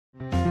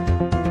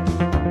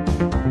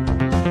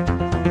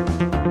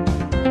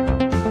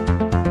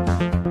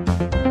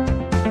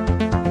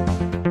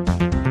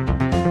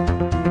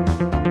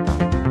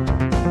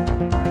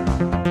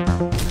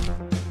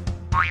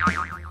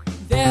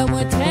There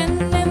were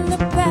 10 in the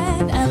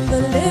bed, and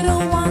the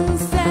little one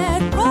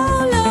said,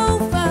 roll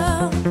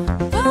over,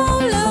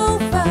 roll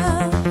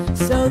over.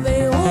 So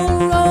they all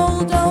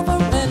rolled over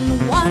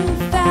and one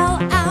fell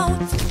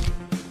out.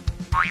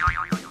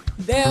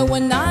 There were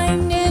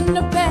 9 in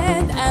the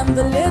bed, and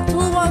the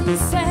little one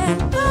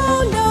said,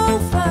 roll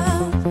over,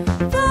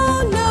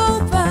 roll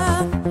over.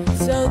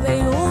 So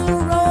they all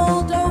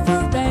rolled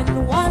over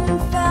and one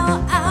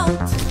fell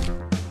out.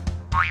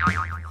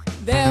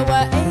 There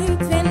were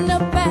 8 in the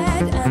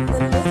bed, and the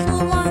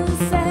little one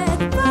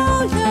said,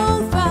 roll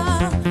over,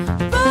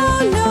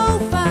 roll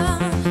over.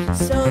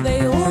 So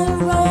they all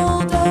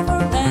rolled over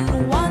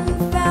and one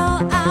fell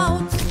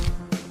out.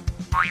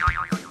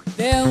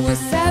 There were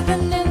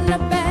 7 in the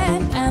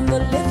bed, and the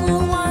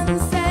little one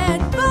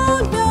said,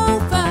 roll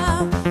over,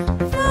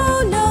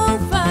 roll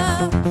over.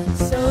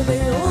 So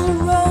they all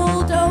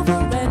rolled over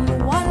and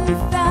one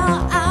fell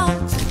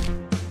out.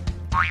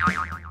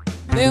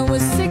 There were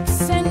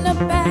 6 in the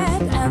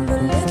bed, and the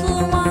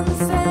little one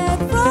said,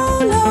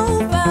 roll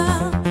over,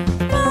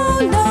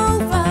 roll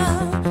over.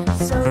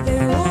 So they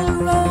all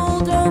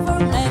rolled over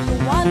and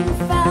one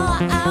fell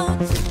out.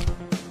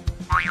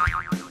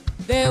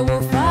 There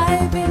were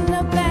 5 in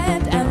the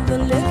bed, and the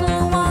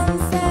little one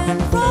said,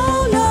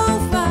 roll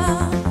over,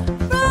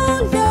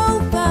 roll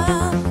over.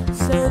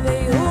 So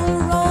they all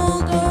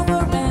rolled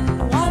over and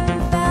one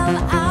fell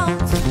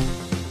out.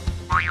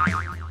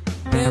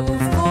 There were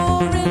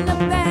 4 in the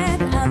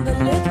bed, and the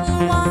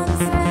little one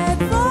said,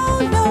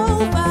 roll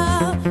over,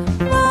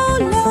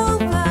 roll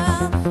over.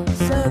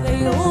 So they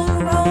all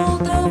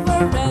rolled over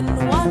and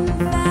one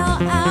fell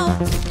out.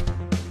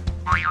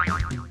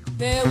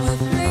 There were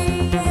 3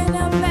 in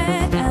a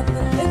bed, and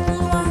the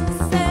little one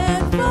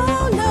said,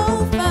 roll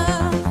over,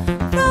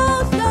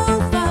 roll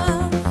over.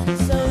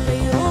 So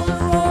they all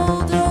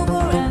rolled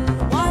over and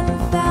one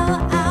fell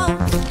out.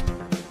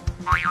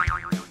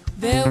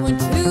 There were 2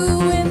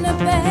 in a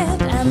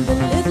bed, and the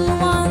little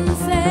one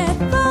said,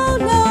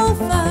 roll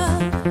over,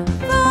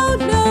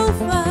 roll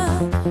over.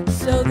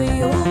 So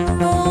they all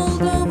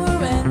rolled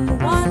over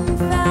and one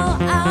fell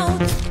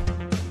out.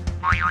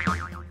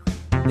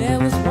 There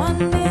was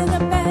 1 in a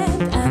bed,